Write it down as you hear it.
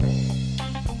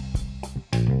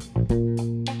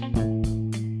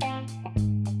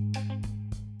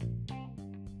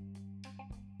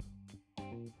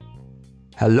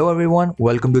Hello everyone,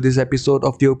 welcome to this episode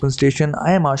of the Open Station.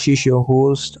 I am Ashish, your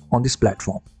host on this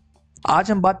platform.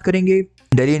 आज हम बात करेंगे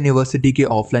Delhi university के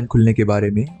offline खुलने के बारे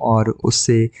में और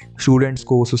उससे स्टूडेंट्स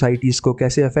को, सोसाइटीज़ को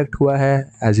कैसे अफेक्ट हुआ है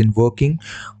एज इन वर्किंग.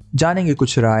 जानेंगे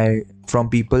कुछ राय फ्रॉम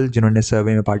पीपल जिन्होंने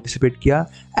सर्वे में पार्टिसिपेट किया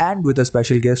and with a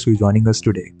special guest who is joining us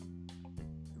today.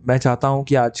 मैं चाहता हूँ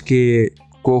कि आज के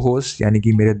को होस्ट यानी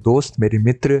कि मेरे दोस्त, मेरे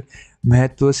मित्र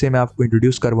महत्व से मैं आपको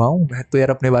इंट्रोड्यूस करवाऊँ. महत्व यार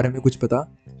अपने बारे में कुछ बता.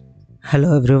 Hello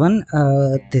everyone,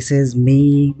 this is me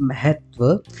Mahatva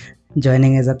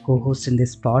joining as a co-host in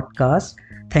this podcast.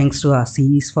 Thanks to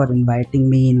Ashish for inviting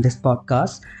me in this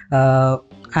podcast.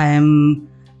 I am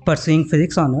pursuing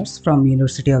physics honors from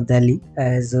University of Delhi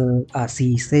as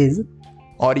Ashish says.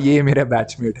 और ये मेरा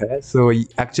batchmate है. So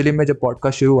actually मैं जब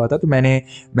podcast शुरू हुआ था तो मैंने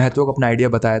महत्व को अपना आइडिया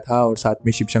बताया था और साथ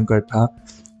में शिव शंकर था.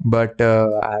 बट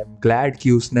आई एम ग्लैड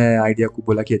कि उसने आइडिया को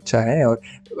बोला कि अच्छा है. और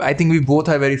I think we both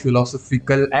are very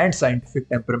philosophical and scientific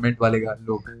temperament वाले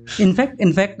लोग.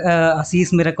 इनफैक्ट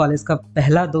आशीष मेरा कॉलेज का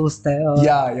पहला दोस्त है. और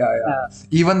या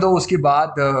इवन दो उसके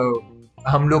बाद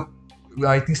हम लोग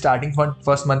I think starting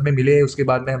first month में मिले. उसके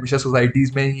बाद मैं हमेशा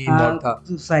सोसाइटीज में ही इन्वॉल्व था.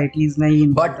 सोसाइटीज में ही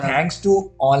बट थैंक्स टू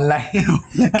ऑनलाइन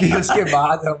कि उसके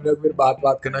बाद हम लोग फिर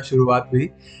बात करना शुरुआत हुई.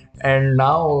 एंड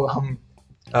नाउ हम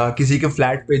किसी के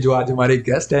फ्लैट पे, जो आज हमारे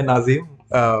गेस्ट है नाजिम,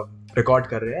 रिकॉर्ड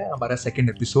कर रहे हैं हमारा सेकंड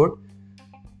एपिसोड.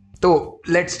 तो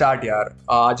लेट्स स्टार्ट यार.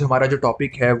 आज हमारा जो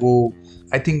टॉपिक है वो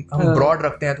आई थिंक हम ब्रॉड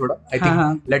रखते हैं थोड़ा. I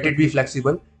think let it be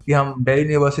flexible कि हम दिल्ली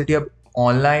यूनिवर्सिटी अब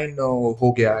ऑनलाइन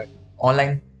हो गया है,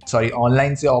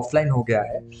 ऑनलाइन से ऑफलाइन हो गया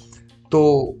है. तो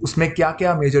उसमें क्या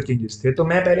क्या मेजर चेंजेस थे. तो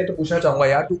मैं पहले तो पूछना चाहूँगा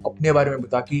यार, तू अपने बारे में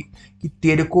बता कि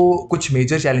तेरे को कुछ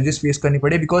मेजर चैलेंजेस फेस करने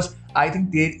पड़े. बिकॉज आई थिंक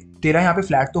तेरा यहाँ पे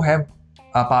फ्लैट तो है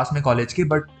पास में कॉलेज के,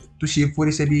 बट तू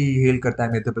शिवपुरी से भी हेल करता है,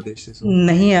 मध्य प्रदेश से.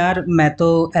 नहीं यार, मैं तो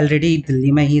ऑलरेडी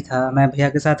दिल्ली में ही था. मैं भैया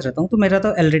के साथ रहता हूँ तो मेरा तो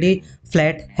ऑलरेडी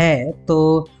फ्लैट है.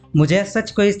 तो मुझे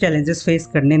सच कोई चैलेंजेस फेस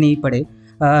करने नहीं पड़े.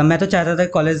 मैं तो चाहता था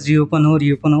कॉलेज रीओपन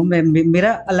हो.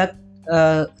 मेरा अलग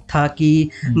था कि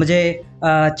मुझे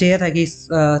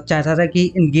चाहता था कि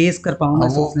इंगेज कर पाऊँ.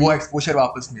 वो एक्सपोजर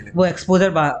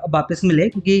वापस मिले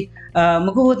क्योंकि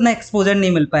मुझको वो इतना एक्सपोजर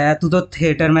नहीं मिल पाया. तू तो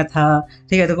थिएटर में था,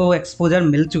 ठीक है, तो वो एक्सपोजर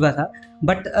मिल चुका था.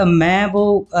 बट मैं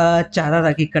वो चाहता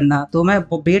था कि करना. तो मैं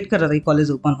वेट कर रहा था कि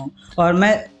कॉलेज ओपन हो. और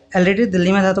मैं ऑलरेडी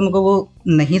दिल्ली में था तो मुझको वो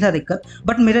नहीं था दिक्कत.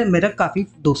 बट मेरा काफ़ी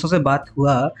दोस्तों से बात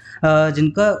हुआ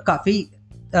जिनका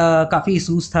काफ़ी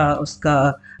इशूज़ था. उसका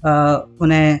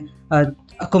उन्हें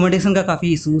अकोमोडेशन का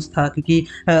काफ़ी इशूज़ था क्योंकि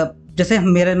जैसे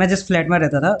मैं जिस फ्लैट में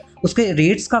रहता था उसके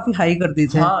रेट्स काफ़ी हाई कर दी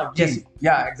थे.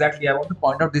 Exactly I want two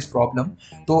point out this problem.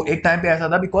 तो एक टाइम पे ऐसा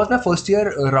था, बिकॉज मैं फर्स्ट ईयर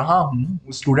रहा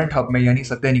हूँ स्टूडेंट हब में यानी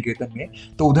सत्य निकेतन में.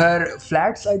 तो उधर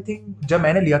फ्लैट्स आई थिंक जब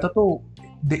मैंने लिया था तो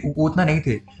वो उतना नहीं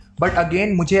थे. बट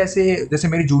अगेन मुझे ऐसे, जैसे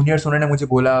मेरे जूनियर्स उन्होंने मुझे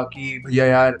बोला कि भैया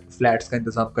यार फ्लैट्स का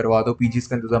इंतजाम करवा दो, पीजीज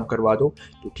का इंतजाम करवा दो.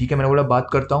 तो ठीक है, मैंने बोला बात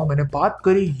करता हूँ. मैंने बात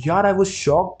करी यार, आई वाज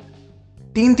शॉक.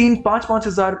 3-5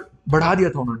 हज़ार बढ़ा दिया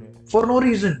था उन्होंने फॉर नो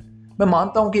रीजन. मैं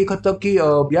मानता हूँ कि एक हद तक कि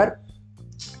यार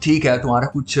ठीक है, तुम्हारा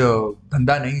कुछ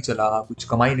धंधा नहीं चला, कुछ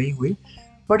कमाई नहीं हुई.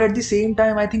 But at the same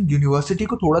time I think university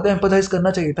को थोड़ा तो एम्पथाइज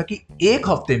करना चाहिए था कि एक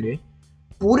हफ्ते में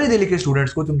पूरे दिल्ली के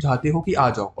स्टूडेंट्स को तुम चाहते हो कि आ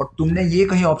जाओ. और तुमने ये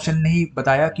कहीं ऑप्शन नहीं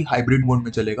बताया कि हाइब्रिड मोड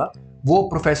में चलेगा. वो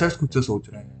प्रोफेसर्स खुद से सोच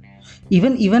रहे हैं.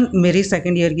 इवन मेरी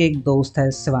सेकंड ईयर की एक दोस्त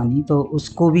है शिवानी, तो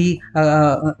उसको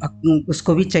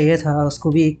भी चाहिए था.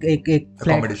 उसको भी एक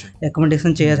फ्लैट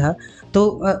एकोमोडेशन चाहिए था. तो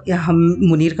हम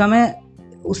मुनीर का में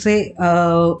उसे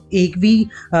एक भी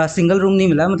सिंगल रूम नहीं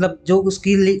मिला. मतलब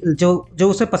जो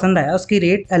उसे पसंद आया उसकी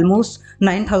रेट ऑलमोस्ट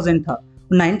 9,000 था.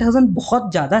 9,000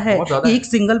 बहुत ज़्यादा है एक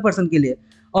सिंगल पर्सन के लिए.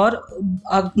 और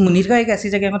मुनीर का एक ऐसी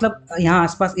जगह है, मतलब यहाँ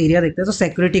आसपास एरिया देखते हैं तो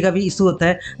सिक्योरिटी का भी इशू होता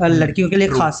है लड़कियों के लिए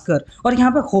खासकर. और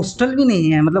यहाँ पे हॉस्टल भी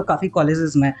नहीं है, मतलब काफ़ी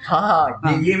कॉलेजेस में.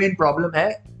 हाँ. ये मेन प्रॉब्लम है.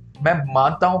 मैं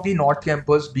मानता हूँ कि North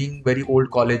Campus being very old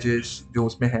colleges जो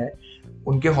उसमें हैं,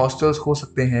 उनके हॉस्टल्स हो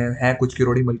सकते हैं कुछ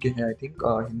किरोड़ी मल के हैं, आई थिंक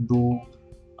हिंदू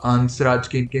अंसराज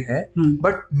के इनके हैं.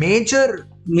 But major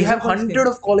we have 100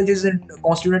 of colleges and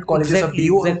constituent colleges of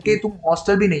DU. उनके तुम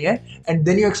हॉस्टल भी नहीं है. एंड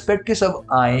देन यू एक्सपेक्ट कि सब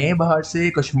आए बाहर से,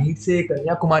 कश्मीर से,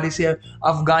 कन्याकुमारी से,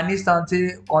 अफगानिस्तान से,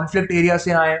 कॉन्फ्लिक्ट एरिया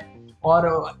से आए. और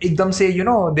एकदम से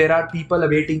there are people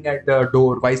awaiting at the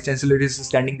door. Vice chancellor is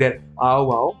standing there.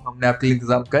 आओ हमने आपके लिए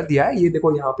इंतजाम कर दिया है, ये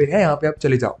देखो यहाँ पे है, यहाँ पे आप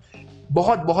चले जाओ.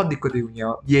 बहुत दिक्कतें हुई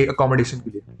हैं ये अकोमोडेशन के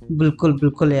लिए.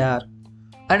 बिल्कुल यार.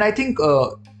 And I think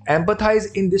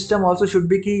empathise in this term also should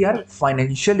be कि यार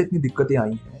फाइनेंशियल इतनी दिक्कतें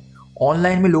आई हैं.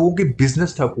 ऑनलाइन में लोगों के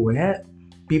बिजनेस ठप हुए हैं.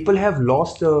 People have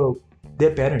lost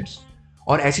their parents.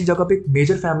 और ऐसी जगह पे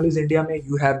मेजर फैमिलीज इंडिया में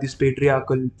you have this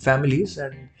patriarchal families,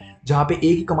 and जहाँ पे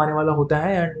एक ही कमाने वाला होता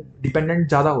है एंड डिपेंडेंट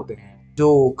ज़्यादा होते हैं.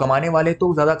 जो कमाने वाले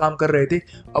तो ज़्यादा काम कर रहे थे,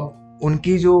 अब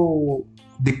उनकी जो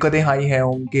दिक्कतें आई हैं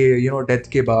उनके डेथ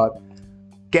के बाद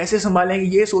कैसे संभालेंगे,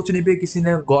 ये सोचने पे किसी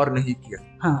ने गौर नहीं किया।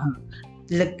 हाँ हाँ,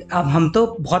 अब हम तो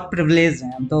बहुत प्रिविलेज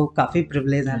हैं, हम तो काफ़ी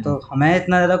प्रिविलेज हैं, तो हमें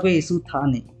इतना ज़्यादा कोई इशू था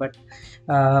नहीं,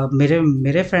 बट मेरे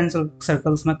मेरे फ्रेंड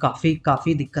सर्कल्स में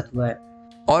काफ़ी दिक्कत हुआ है।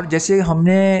 और जैसे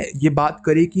हमने ये बात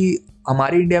करी कि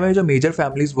हमारे इंडिया में जो मेजर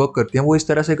फैमिलीज वर्क करती हैं वो इस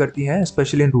तरह से करती हैं,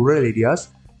 स्पेशली इन रूरल एरियाज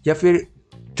या फिर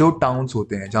जो टाउन्स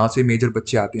होते हैं जहाँ से मेजर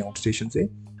बच्चे आते हैं आउट स्टेशन से,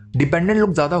 डिपेंडेंट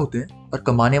लोग ज़्यादा होते हैं और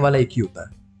कमाने वाला एक ही होता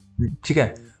है, ठीक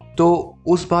है। तो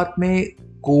उस बात में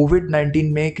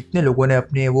कोविड-19 में कितने लोगों ने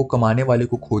अपने वो कमाने वाले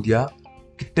को खो दिया,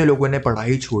 कितने लोगों ने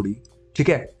पढ़ाई छोड़ी, ठीक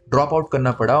है, ड्रॉप आउट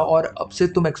करना पड़ा, और अब से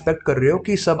तुम एक्सपेक्ट कर रहे हो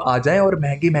कि सब आ जाएं और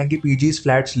महंगी पीजीज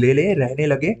फ्लैट्स ले लें, रहने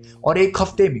लगे, और एक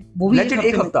हफ्ते में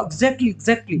एक हफ्ता।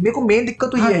 एग्जैक्टली मेरे को मेन दिक्कत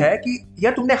तो ये है कि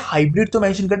यार तुमने हाइब्रिड तो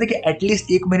मेंशन कर दिया कि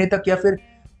एटलीस्ट 1 महीने तक या फिर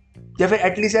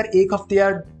एटलीस्ट यार 1 हफ्ते या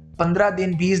 15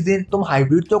 दिन 20 दिन तुम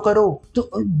हाइब्रिड तो करो। तो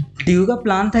ड्यू का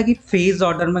प्लान था कि फेज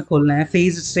ऑर्डर में खोलना है,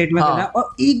 फेज स्टेट में खोलना है,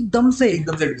 और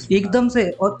एकदम से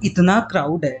और इतना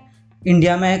क्राउड है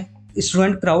इंडिया में,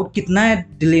 स्टूडेंट क्राउड कितना है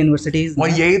दिल्ली यूनिवर्सिटीज में। और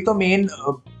यही तो मेन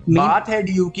बात है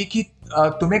डीयू की कि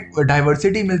तुम्हें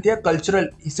डाइवर्सिटी मिलती है कल्चरल,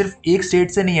 सिर्फ एक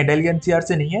स्टेट से नहीं है, दिल्ली एनसीआर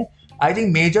से नहीं है। आई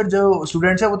थिंक मेजर जो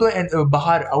स्टूडेंट्स है वो तो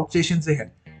बाहर आउट स्टेशन से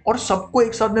है, और सबको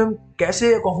एक साथ में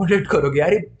कैसे अकोमोडेट करोगे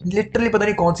यार, लिटरली पता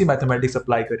नहीं कौन सी मैथमेटिक्स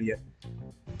अप्लाई करी है।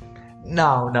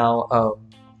 नाउ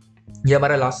ये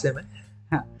हमारा लास्ट सेम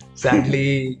है,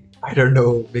 sadly I don't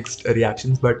know mixed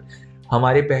reactions, but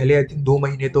हमारे पहले आई थिंक 2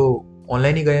 महीने तो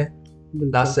ऑनलाइन ही गए हैं,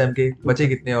 लास्ट सेम के बचे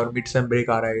कितने, और मिड सेम ब्रेक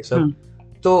आ रहा है ये सब।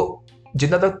 तो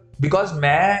जितना तक, बिकॉज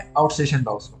मैं आउट स्टेशन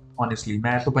था उसको, ऑनेस्टली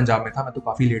मैं तो पंजाब में था, मैं तो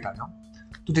काफी लेट आया हूँ,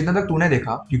 तो जितना तक तूने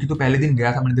देखा, क्योंकि तू पहले दिन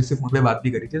गया था, मैंने तेरे से फोन पे बात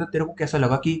भी करी थी, तो तेरे को कैसा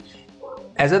लगा कि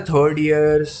एज अ थर्ड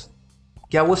ईयर्स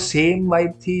क्या वो सेम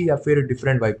वाइब थी या फिर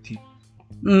डिफरेंट वाइब थी?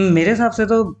 मेरे हिसाब से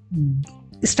तो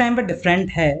इस टाइम पे डिफरेंट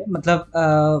है,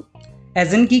 मतलब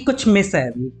एज इन की कुछ मिस है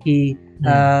अभी कि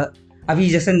अभी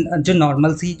जैसे जो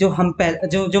नॉर्मल सी जो हम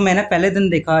जो मैंने पहले दिन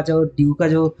देखा, जो ड्यू का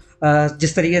जो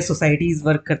जिस तरीके से सोसाइटीज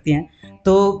वर्क करती हैं,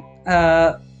 तो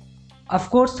ऑफ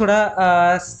कोर्स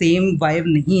थोड़ा सेम वाइब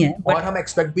नहीं है, और हम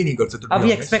एक्सपेक्ट भी नहीं कर सकते,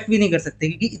 अभी एक्सपेक्ट भी नहीं कर सकते,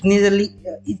 क्योंकि इतनी जल्दी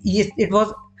it was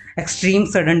extreme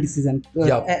sudden decision,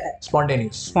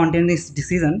 spontaneous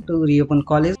decision to reopen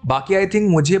college. बाकी आई थिंक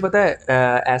मुझे पता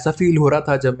है ऐसा फील हो रहा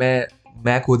था जब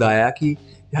मैं खुद आया कि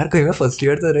यार कहीं मैं फर्स्ट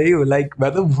ईयर तो रही हूँ, लाइक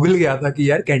मैं तो भूल गया था कि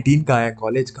यार कैंटीन कहाँ है,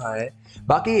 कॉलेज कहाँ है।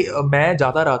 बाकी मैं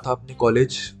जाता रहा था अपने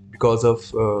कॉलेज बिकॉज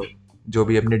ऑफ जो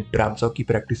भी अपने ड्राम्स की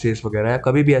प्रैक्टिसेस वगैरह,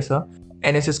 कभी भी ऐसा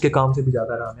एनएसएस के काम से भी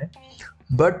जाता रहा मैं,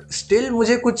 बट स्टिल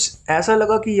मुझे कुछ ऐसा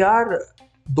लगा कि यार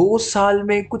 2 साल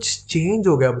में कुछ चेंज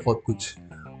हो गया बहुत कुछ,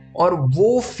 और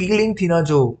वो फीलिंग थी ना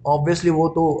जो ऑब्वियसली वो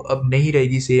तो अब नहीं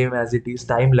रहेगी same as it is,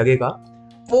 time लगेगा,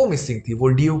 वो मिसिंग थी, वो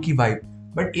डीयू की वाइब।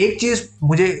 बट एक चीज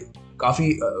मुझे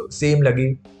काफी सेम लगी,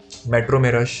 मेट्रो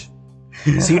में रश,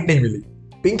 सीट नहीं मिली,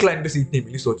 पिंक लाइन पे सीट नहीं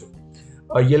मिली, सोचो,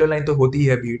 और येलो लाइन तो होती ही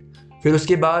है भीड़। फिर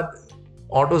उसके बाद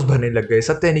ऑटोज भरने लग गए,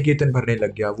 सत्य निकेतन भरने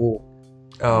लग गया, वो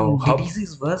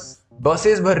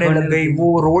बसेस भरने लग गई,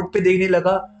 वो रोड पे देखने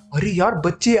लगा अरे यार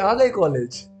बच्चे आ गए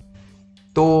कॉलेज।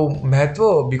 तो महत्व,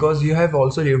 because you have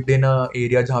also lived in a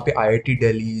area जहाँ पे आईआईटी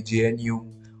दिल्ली, जेएनयू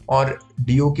और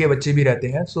डीयू के बच्चे भी रहते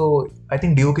हैं, सो आई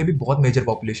थिंक डीयू के भी बहुत मेजर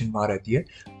पॉपुलेशन वहाँ रहती है,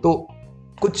 तो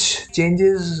कुछ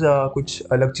चेंजेस, कुछ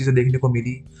अलग चीज़ें देखने को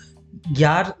मिली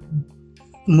यार।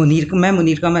 मैं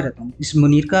मुनीर में रहता हूँ, इस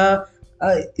मुनीर का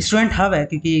स्टूडेंट हब है,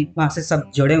 क्योंकि वहाँ से सब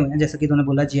जुड़े हुए हैं, जैसे कि तूने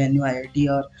बोला जेएनयू, आईआईटी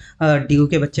और डीयू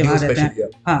के बच्चे वहाँ रहते हैं।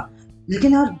 हाँ,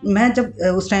 लेकिन यार मैं जब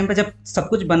उस टाइम पे जब सब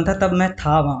कुछ बंद था तब मैं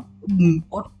था वहाँ,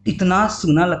 और इतना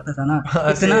सूना लगता था ना,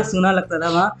 इतना सूना लगता था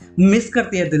वहाँ। मिस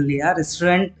करती है दिल्ली यार,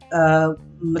 स्टूडेंट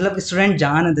मतलब स्टूडेंट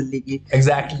जान है दिल्ली की।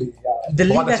 एग्जैक्टली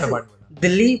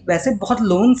दिल्ली वैसे बहुत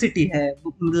लोन सिटी है,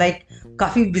 लाइक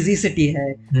काफी बिजी सिटी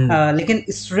है, लेकिन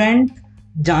स्टूडेंट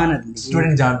जान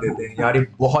देते हैं यार। ये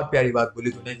बहुत प्यारी बात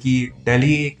बोली तूने कि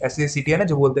दिल्ली एक ऐसी सिटी है ना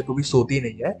जो बोलते हैं कभी सोती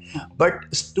नहीं है,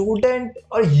 बट स्टूडेंट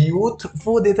और यूथ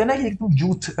वो देते हैं ना, एकदम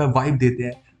यूथ वाइब देते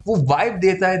हैं, वो वाइब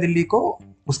देता है दिल्ली को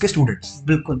उसके स्टूडेंट्स।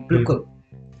 बिल्कुल।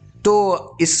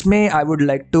 तो इसमें I would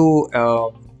like to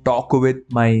talk with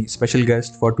my special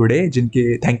guest for today,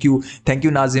 जिनके थैंक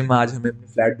यू नाजिम आज हमें अपने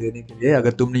फ्लैट देने के लिए,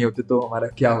 अगर तुम नहीं होते तो हमारा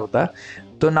क्या होता।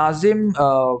 तो नाजिम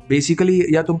बेसिकली,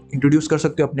 या तुम इंट्रोड्यूस कर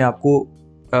सकते हो अपने आप को,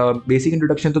 बेसिक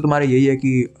इंट्रोडक्शन तो तुम्हारा यही है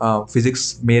कि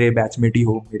फिजिक्स मेरे बैचमेट ही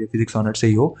हो, मेरे फिजिक्स ऑनर से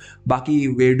ही हो, बाकी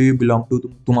where do you belong to,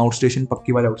 तुम आउट स्टेशन,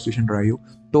 पक्की वाले आउट स्टेशन रहे हो,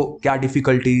 तो क्या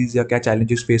डिफिकल्टीज या क्या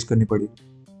चैलेंजेस फेस करनी पड़ी?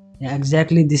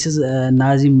 Exactly, this is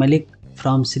Nazim Malik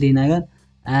from Srinagar,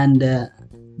 and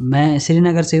मैं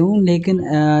श्रीनगर से हूँ, लेकिन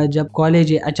जब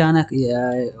कॉलेज अचानक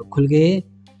खुल गए,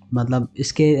 मतलब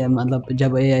इसके मतलब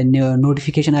जब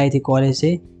नोटिफिकेशन आई थी कॉलेज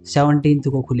से 17th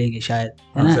को खुलेंगे शायद,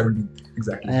 है हाँ ना। 17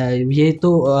 एग्जैक्टली। ये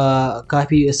तो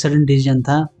काफ़ी सडन डिसीजन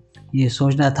था। ये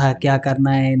सोचना था क्या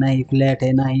करना है, ना ही फ्लैट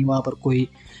है, ना ही वहाँ पर कोई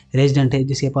रेजिडेंट है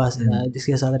जिसके पास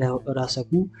जिसके साथ रह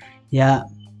सकूँ,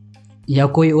 या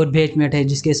कोई और बेचमेट है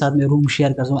जिसके साथ मैं रूम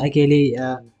शेयर कर सकूँ।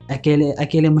 अकेले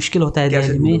अकेले मुश्किल होता है कैसे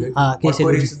दिल्ली में। ढूंढोगे, हाँ, और कैसे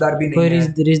कोई ढूंढ, रिश्तेदार भी कोई नहीं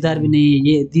है। रिश्तेदार भी नहीं है।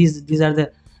 ये these are the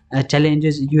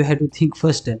challenges you have to think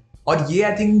first. और ये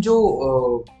आई थिंक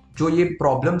जो ये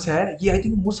प्रॉब्लम्स है, ये आई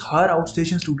थिंक उस हर आउट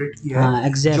स्टेशन स्टूडेंट की है, हाँ, जो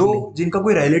एग्जैक्टली। जिनका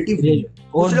कोई रिलेटिव नहीं है।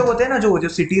 कुछ और लोग होते हैं ना जो जो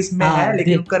सिटीज में है हाँ,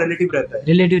 लेकिन उनका रिलेटिव रहता है।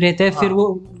 रिलेटिव रहते हैं, फिर हाँ वो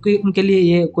उनके लिए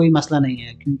ये कोई मसला नहीं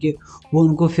है, क्योंकि वो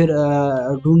उनको फिर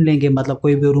ढूंढ लेंगे, मतलब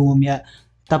कोई भी रूम, या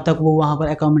तब तक वो वहाँ पर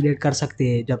अकोमोडेट कर सकते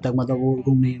हैं जब तक मतलब वो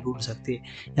रूम नहीं ढूंढ सकते।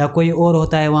 या कोई और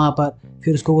होता है वहाँ पर,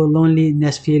 फिर उसको वो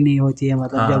लोनलीनेस फील नहीं होती है,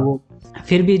 मतलब जब हाँ। वो,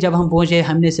 फिर भी जब हम पहुँचे,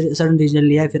 हमने सडन डिसीजन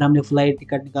लिया, फिर हमने फ़्लाइट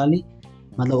टिकट निकाली,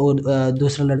 मतलब। और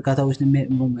दूसरा लड़का था, उसने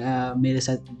मेरे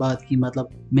साथ बात की, मतलब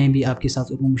मैं भी आपके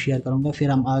साथ रूम शेयर करूँगा, फिर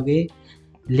हम आ गए।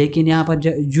 लेकिन यहाँ पर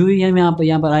जो ही हम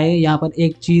यहाँ पर आए, यहाँ पर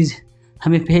एक चीज़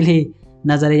हमें पहले ही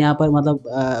नज़र है, यहाँ पर मतलब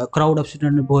क्राउड ऑफ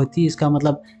स्टूडेंट बहुत थी, इसका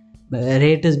मतलब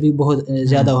रेट्स भी बहुत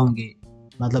ज़्यादा होंगे,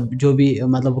 मतलब जो भी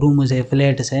मतलब रूम्स है,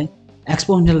 फ्लैट्स है,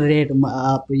 एक्सपोनेंशियल रेट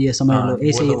आप ये समझ लो, हाँ वो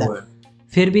ऐसे ही तो था। है।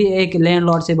 फिर भी एक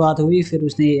लैंडलॉर्ड से बात हुई, फिर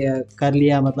उसने कर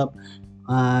लिया, मतलब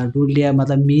ढूंढ लिया,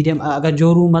 मतलब मीडियम, अगर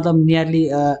जो रूम मतलब नियरली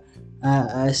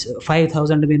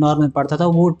 5000 में नॉर्मल पड़ता था,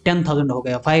 वो 10,000 हो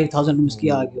गया, 5000 में उसकी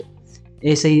आ गया।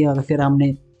 ऐसे ही फिर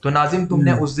हमने। तो नाजिम,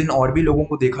 तुमने उस दिन और भी लोगों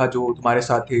को देखा जो तुम्हारे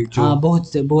साथ थे, जो हाँ,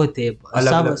 बहुत थे।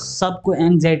 अलग अलग। सबको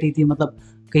एंग्जाइटी थी, मतलब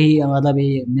कहीं मतलब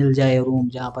ये मिल जाए रूम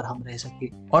जहाँ पर हम रह सके।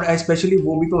 और स्पेशली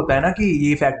वो भी तो होता है ना कि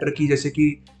ये फैक्टर की, जैसे कि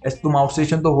तुम आउट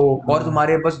स्टेशन तो हो और हाँ,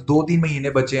 तुम्हारे बस 2-3 महीने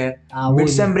बचे हैं, हाँ, मिड वो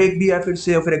भी। सेम ब्रेक भी है फिर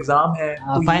से, और फिर एग्जाम है,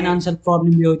 तो ये फाइनेंशियल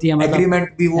प्रॉब्लम भी होती है, मतलब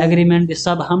एग्रीमेंट भी वो एग्रीमेंट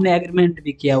सब हमने एग्रीमेंट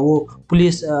भी किया, वो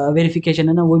पुलिस वेरिफिकेशन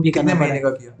है ना, वो भी कितने करना महीने पड़ा।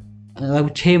 का किया?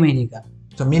 6 महीने का।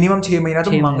 तो मिनिमम 6 महीना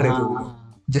तो 6 महीने, मांग रहे थे हाँ, वो लोग।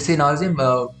 हाँ। जैसे नाजिम,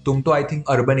 तुम तो आई थिंक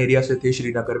अर्बन एरिया से थे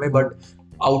श्रीनगर में, बट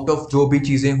आउट ऑफ जो भी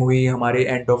चीजें हुई हमारे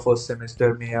एंड ऑफ फर्स्ट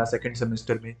सेमेस्टर में या सेकंड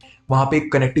सेमेस्टर में, वहाँ पे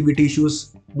कनेक्टिविटी इश्यूज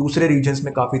दूसरे रीजन्स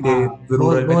में काफी थे, हाँ, बहुत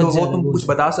रूरल में, तो बहुत वो ज़्यादा, तुम बहुत कुछ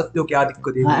ज़्यादा। बता सकते हो क्या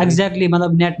दिक्कतें हाँ, हुई? एग्जैक्टली,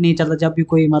 मतलब नेट नहीं चलता जब भी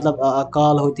कोई मतलब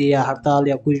कॉल होती है या हड़ताल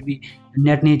या कुछ भी,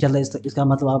 नेट नहीं चलता, इसका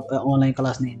मतलब आप ऑनलाइन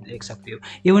क्लास नहीं देख सकते हो।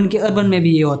 इवन कि अर्बन में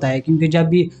भी ये होता है, क्योंकि जब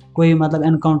भी कोई मतलब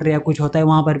एनकाउंटर या कुछ होता है,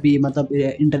 वहाँ पर भी मतलब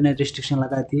इंटरनेट रिस्ट्रिक्शन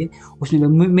लगाती है। उसमें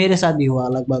भी मेरे साथ भी हुआ,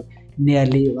 लगभग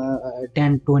नियरली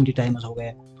 10-20 टाइम्स हो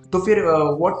गया। तो फिर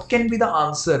what can be the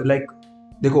answer, like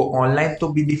देखो ऑनलाइन तो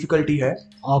भी डिफिकल्टी है,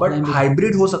 बट ऑफलाइन भी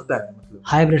हाइब्रिड हो सकता है, मतलब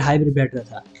हाइब्रिड बेटर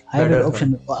था। हाइब्रिड बेटर था।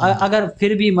 ऑप्शन अगर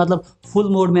फिर भी मतलब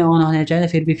फुल मोड में ऑन होना चाहिए,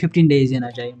 फिर भी 15 डेज देना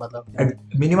चाहिए, मतलब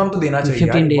मिनिमम तो देना चाहिए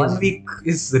यार, 15 1 days, week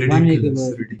is 1 week. ridiculous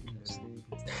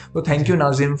ridiculous। तो thank you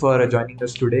Nazim for joining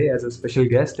us today as a special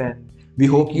guest, and we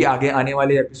hope कि आगे आने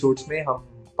वाले एपिसोड्स में हम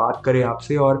बात करें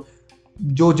आपसे, और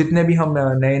जो जितने भी हम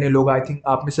नए नए लोग, आई थिंक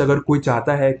आप में से अगर कोई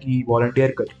चाहता है कि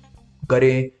वॉलंटियर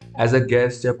करें एज अ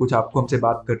गेस्ट या कुछ आपको हमसे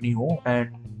बात करनी हो, and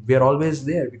we are always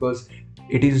there, because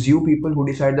it is you people who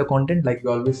decide the content, like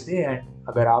we always say, and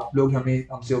अगर आप लोग हमें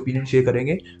हमसे ओपिनियन शेयर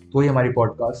करेंगे तो ही हमारी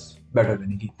पॉडकास्ट बेटर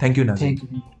बनेगी। Thank you Nazim. Thank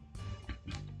you.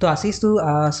 तो आशीष, तू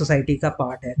सोसाइटी का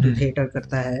पार्ट है, तू थिएटर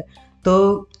करता है,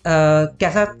 तो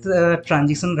कैसा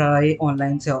ट्रांजिशन रहा है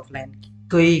ऑनलाइन से ऑफलाइन?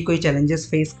 कोई चैलेंजेस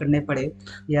फेस करने पड़े,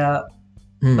 या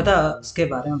बता, उसके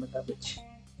बारे में बता कुछ।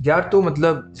 यार तो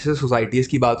मतलब जैसे सोसाइटीज़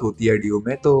की बात होती है डीओ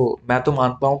में, तो मैं तो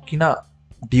मानता हूँ कि ना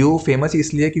डीओ फेमस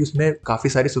इसलिए कि उसमें काफ़ी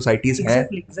सारी सोसाइटीज़ हैं,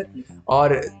 एग्जैक्टली।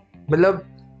 और मतलब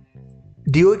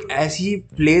डीओ एक ऐसी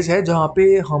प्लेस है जहाँ पे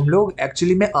हम लोग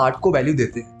एक्चुअली में आर्ट को वैल्यू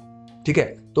देते हैं, ठीक है।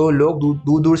 तो लोग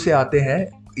दूर दूर से आते हैं,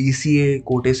 ईसीए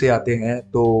कोटे से आते हैं,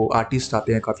 तो आर्टिस्ट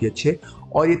आते हैं काफ़ी अच्छे,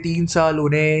 और ये 3 साल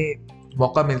उन्हें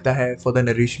मौका मिलता है for the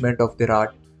nourishment of their art,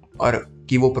 और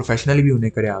कि वो प्रोफेशनली भी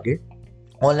उन्हें करें आगे।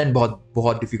 ऑनलाइन बहुत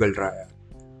बहुत डिफिकल्ट रहा है।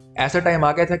 ऐसा टाइम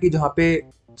आ गया था कि जहाँ पे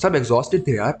सब एग्जॉस्टेड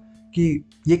थे यार, कि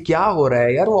ये क्या हो रहा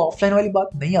है यार, वो ऑफलाइन वाली बात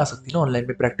नहीं आ सकती ना ऑनलाइन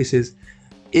में। प्रैक्टिसेस,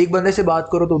 एक बंदे से बात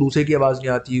करो तो दूसरे की आवाज़ नहीं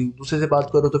आती, दूसरे से बात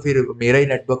करो तो फिर मेरा ही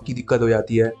नेटवर्क की दिक्कत हो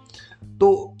जाती है।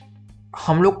 तो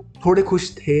हम लोग थोड़े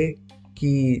खुश थे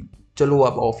कि चलो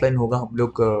अब ऑफलाइन होगा, हम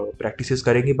लोग प्रैक्टिसेस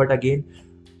करेंगे, बट अगेन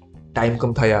टाइम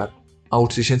कम था यार।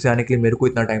 आउट स्टेशन से आने के लिए मेरे को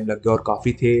इतना टाइम लग गया, और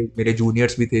काफ़ी थे मेरे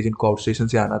जूनियर्स भी थे जिनको आउट स्टेशन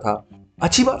से आना था।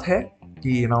 अच्छी बात है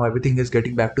कि now everything is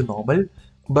getting back to normal,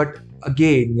 but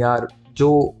again यार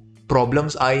जो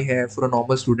प्रॉब्लम्स आई हैं फॉर अ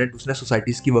नॉर्मल स्टूडेंट, उसने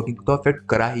सोसाइटीज़ की वर्किंग को तो अफेक्ट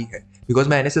करा ही है, बिकॉज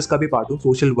मैं एनएसएस का भी पार्ट हूँ,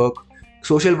 सोशल वर्क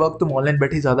सोशल वर्क तुम ऑनलाइन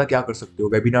बैठे ज़्यादा क्या कर सकते हो,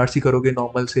 वेबिनार्स ही करोगे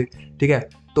नॉर्मल से, ठीक है।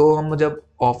 तो हम जब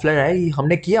ऑफलाइन आए,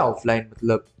 हमने किया ऑफलाइन,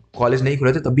 मतलब कॉलेज नहीं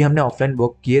खुले थे तब भी हमने ऑफलाइन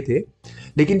वर्क किए थे,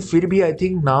 लेकिन फिर भी आई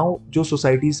थिंक नाउ जो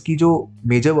सोसाइटीज़ की जो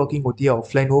मेजर वर्किंग होती है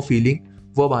ऑफलाइन, वो फीलिंग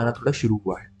वो अब आना थोड़ा शुरू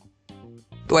हुआ है।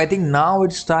 तो आई think now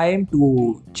it's time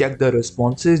to check the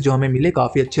responses जो हमें मिले,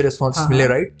 काफ़ी अच्छे रिस्पॉन्सेज मिले,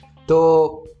 राइट। तो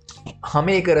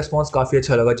हमें एक रिस्पॉन्स काफ़ी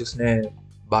अच्छा लगा जिसने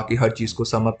बाकी हर चीज़ को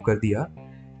सम अप कर दिया,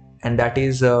 and that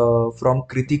is from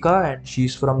Kritika, and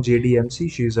she's from JDMC.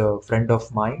 She's a friend of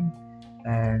mine,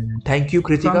 and thank you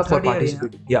Kritika for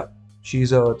participating. Yeah,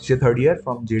 she's third year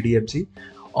from JDMC.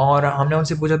 और हमने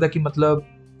उनसे पूछा था कि मतलब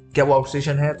क्या वो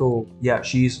आउटस्टेशन है, तो या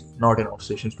she is not an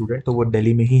outstation student, तो वो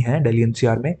दिल्ली में ही है, दिल्ली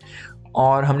NCR में।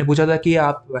 और हमने पूछा था कि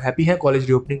आप हैप्पी हैं कॉलेज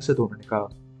रीओपनिंग से, तो उन्होंने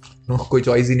कहा कोई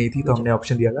चॉइस ही नहीं थी, तो हमने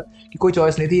ऑप्शन दिया था कि कोई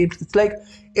चॉइस नहीं थी।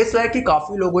 इट्स लाइक कि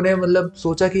काफ़ी लोगों ने मतलब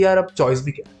सोचा कि यार अब चॉइस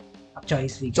भी क्या,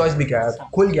 चॉइस भी क्या है,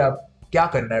 खुल गया, क्या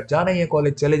करना है, जाना ही है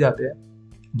कॉलेज, चले जाते हैं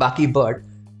बाकी। But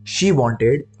she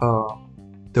wanted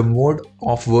the mode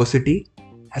of varsity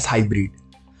as hybrid.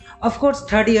 Of course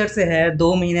third year से है,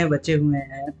 2 महीने बचे हुए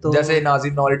हैं, तो जैसे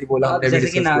नाजिम ने ऑलरेडी बोला, जैसे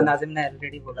कि नाजिम ने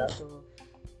ऑलरेडी बोला, तो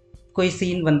कोई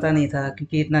सीन बनता नहीं था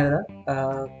क्योंकि इतना ज़्यादा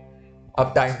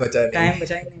अब टाइम बचा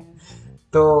नहीं।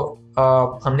 तो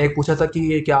हमने एक पूछा था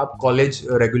कि क्या आप कॉलेज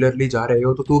रेगुलरली जा रहे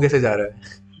हो, तो तू कैसे जा रहा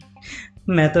है?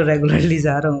 मैं तो रेगुलरली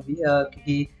जा रहा हूँ अभी,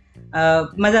 क्योंकि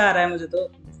मज़ा आ रहा है मुझे, तो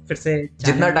फिर से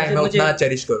जितना टाइम है उतना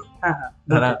चेरिश करो।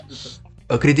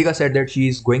 हाँ, Kritika said that she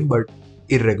is going but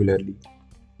इररेगुलरली।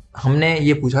 हमने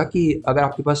ये पूछा कि अगर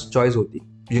आपके पास चॉइस होती,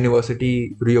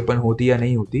 यूनिवर्सिटी रीओपन होती या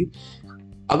नहीं होती,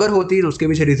 अगर होती तो उसके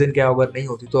पीछे रीज़न क्या, अगर नहीं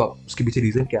होती तो उसके पीछे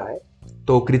रीज़न क्या है।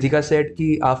 तो कृतिका सेड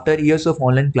कि after years of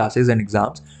online classes and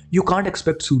exams you can't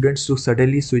expect students to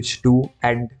suddenly switch to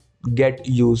and get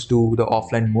used to the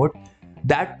offline mode,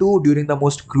 that too during the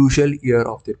most crucial year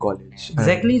of their college.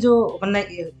 Exactly, जो हमने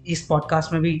इस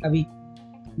podcast में भी अभी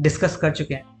discuss कर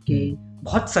चुके हैं कि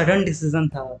बहुत सडन डिसीजन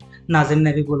था, नाजिम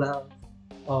ने भी बोला,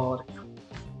 और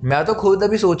मैं तो खुद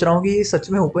अभी सोच रहा हूँ कि ये सच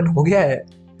में ओपन हो गया है।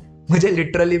 मुझे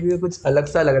लिटरली भी कुछ अलग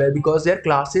सा लग रहा है, बिकॉज यार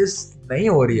क्लासेस नहीं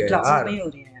हो रही है यार, नहीं हो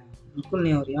रही है, बिल्कुल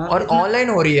नहीं हो रही है, और ऑनलाइन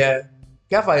हो रही है,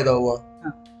 क्या फायदा हुआ?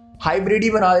 हाइब्रिड ही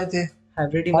बना देते,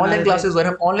 ऑनलाइन क्लासेस हो रहे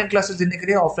हैं, हम ऑनलाइन क्लासेस देने के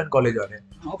लिए ऑफलाइन कॉलेज आ रहे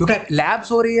हैं, क्योंकि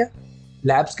लैब्स हो रही है,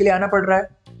 लैब्स के लिए आना पड़ रहा है,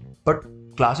 बट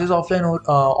क्लासेस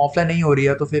ऑफलाइन नहीं हो रही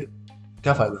है, तो फिर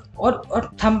क्या फायदा? और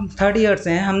हम थर्ड ईयर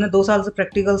से हैं, हमने 2 साल से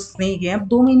प्रैक्टिकल्स नहीं किए हैं,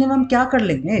 2 महीने में हम क्या कर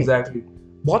लेंगे? एग्जैक्टली,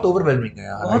 बहुत ओवरवेलमिंग है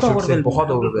यार,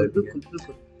 बहुत ओवरवेलमिंग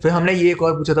है। फिर हमने ये एक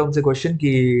और पूछा था उनसे क्वेश्चन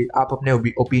कि आप अपने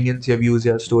ओपिनियंस या व्यूज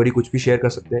या स्टोरी कुछ भी शेयर कर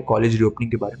सकते हैं कॉलेज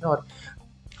रीओपनिंग के बारे में, और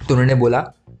तो उन्होंने बोला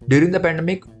during the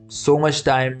pandemic so much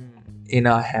time in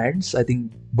our hands, I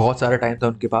think बहुत सारा टाइम था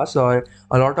उनके पास, और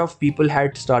a lot of people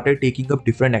had started taking up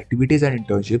different activities and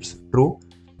internships. True,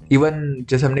 even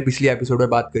जैसे हमने पिछली एपिसोड में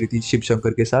बात करी थी शिव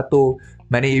शंकर के साथ, तो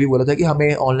मैंने ये भी बोला था कि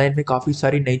हमें ऑनलाइन में काफ़ी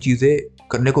सारी नई चीज़ें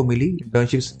करने को मिली,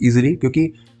 इंटर्नशिप्स इजीली,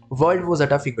 क्योंकि world was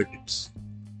at our fingertips.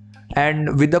 And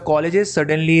with the colleges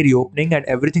suddenly reopening and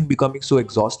everything becoming so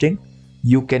exhausting,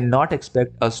 you cannot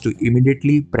expect us to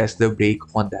immediately press the brake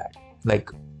on that. Like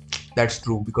that's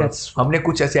true, because हमने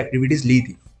कुछ ऐसी activities ली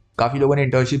थी, काफी लोगों ने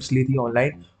internships ली थी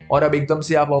online, और अब एकदम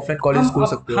से आप ऑफलाइन कॉलेज खोल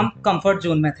सकते हो। हम कंफर्ट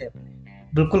जोन में थे अपने,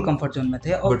 बिल्कुल कंफर्ट जोन में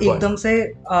थे, और एकदम से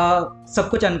सब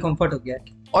कुछ अनकंफर्ट हो गया।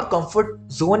 और कंफर्ट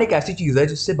जोन एक ऐसी चीज है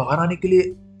जिससे बाहर आने के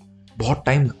लिए बहुत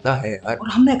टाइम लगता है यार, और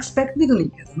हमने एक्सपेक्ट भी तो नहीं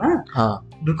किया था ना। हाँ,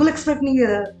 बिल्कुल एक्सपेक्ट नहीं किया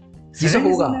था कैसे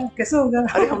होगा।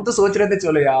 अरे हम तो सोच रहे थे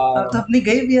चलो यार, अब तो अपनी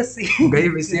गई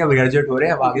बीएससी अब ग्रेजुएट हो रहे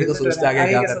हैं, अब आगे तो सोचते आगे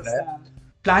क्या करना है।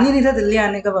 प्लान ही नहीं था दिल्ली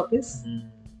आने का वापस।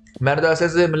 मैंने तो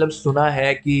ऐसे मतलब सुना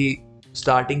है कि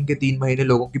स्टार्टिंग के 3 महीने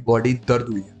लोगों की बॉडी दर्द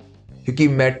हुई है, क्योंकि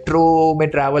मेट्रो में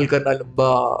ट्रैवल करना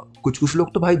लंबा, कुछ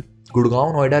लोग तो भाई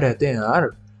गुड़गांव नोएडा रहते हैं यार,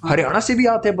 हरियाणा से भी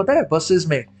आते हैं पता है बसेस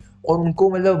में, और उनको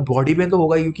मतलब बॉडी पेन तो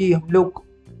होगा, क्योंकि हम लोग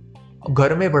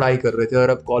घर में पढ़ाई कर रहे थे और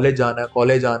अब कॉलेज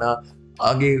आना,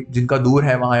 आगे जिनका दूर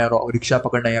है वहाँ यार रिक्शा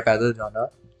पकड़ना या पैदल जाना,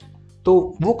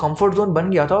 तो वो कंफर्ट जोन बन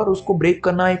गया था, और उसको ब्रेक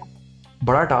करना एक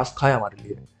बड़ा टास्क था हमारे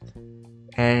लिए।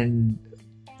 And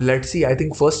let's see, I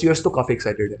think first years तो काफी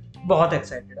एक्साइटेड है, बहुत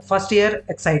एक्साइटेड है, फर्स्ट ईयर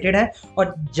एक्साइटेड है।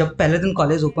 और जब पहले दिन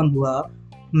कॉलेज ओपन हुआ,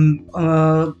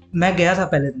 मैं गया था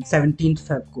पहले दिन 17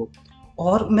 फेब को,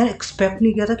 और मैं एक्सपेक्ट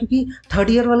नहीं किया था, क्योंकि थर्ड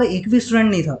ईयर वाला एक भी स्टूडेंट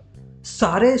नहीं था,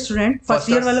 सारे स्टूडेंट फर्स्ट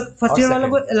ईयर वाला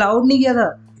को अलाउड नहीं किया था,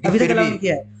 अभी तक अलाउड नहीं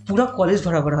किया है, पूरा कॉलेज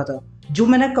भरा था, जो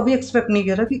मैंने कभी एक्सपेक्ट नहीं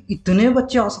किया था कि इतने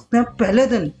बच्चे आ सकते हैं पहले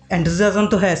दिन। एंथुसियाज्म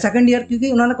तो है सेकंड ईयर,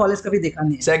 क्योंकि उन्होंने कॉलेज कभी देखा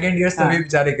नहीं है, सेकंड ईयर से भी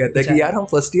बेचारे कहते हैं कि यार हम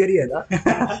फर्स्ट ईयर ही है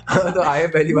ना तो आए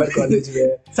पहली बार कॉलेज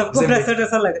में, सबको प्रेशर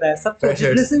जैसा लग रहा है, सबको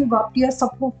जिसने से भी बात किया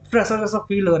सबको प्रेशर जैसा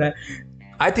फील हो रहा है।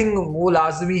 आई थिंक वो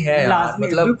लाजमी है यार, लाजमी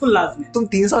है, मतलब बिल्कुल लाजमी है। तुम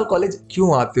 3 साल कॉलेज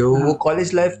क्यों आते हो? वो हाँ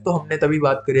कॉलेज लाइफ तो हमने तभी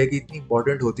बात करी है कि इतनी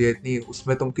इंपॉर्टेंट होती है, इतनी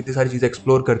उसमें तुम कितनी सारी चीजें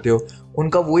एक्सप्लोर करते हो।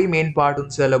 उनका वही मेन पार्ट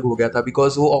उनसे अलग हो गया था,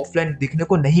 बिकॉज वो ऑफलाइन दिखने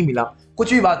को नहीं मिला।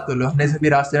 कुछ भी बात कर लो, हमने से भी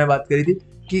रास्ते में बात करी थी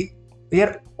कि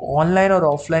यार ऑनलाइन और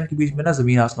ऑफलाइन के बीच में ना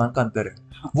जमीन आसमान का अंतर है।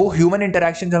 हाँ। वो ह्यूमन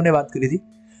इंटरेक्शन जो हमने बात करी थी,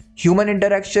 ह्यूमन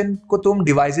इंटरेक्शन को तुम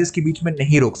डिवाइसेस के बीच में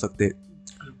नहीं रोक सकते।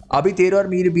 अभी तेरे और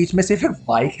मेरे बीच में सिर्फ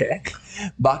माइक है,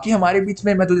 बाकी हमारे बीच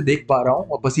में मैं तुझे देख पा रहा हूँ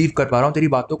और परसीव कर पा रहा हूँ तेरी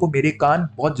बातों को। मेरे कान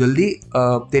बहुत जल्दी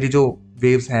तेरी जो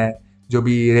वेव्स हैं, जो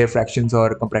भी रिफ्रैक्शंस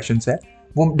और कंप्रेशंस है,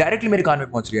 वो डायरेक्टली मेरे कान में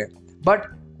पहुंच गए। बट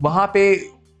वहाँ पे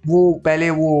वो पहले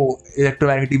वो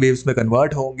इलेक्ट्रोमैग्नेटिक वेव्स में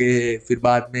कन्वर्ट होंगे, फिर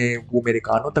बाद में वो मेरे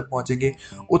कानों तक पहुंचेंगे।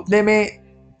 उतने में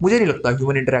मुझे नहीं लगता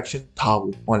ह्यूमन इंटरेक्शन था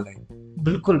वो ऑनलाइन।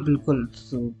 बिल्कुल बिल्कुल।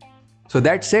 So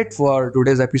that's it for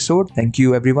today's episode. Thank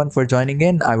you everyone for joining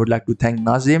in. I would like to thank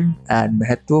Nazim and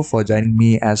Mehetto for joining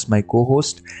me as my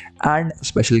co-host and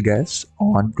special guest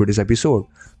on today's episode.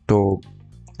 So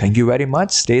thank you very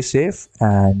much. Stay safe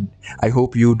and I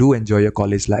hope you do enjoy your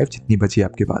college life जितनी बची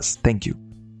आपके पास. Thank you.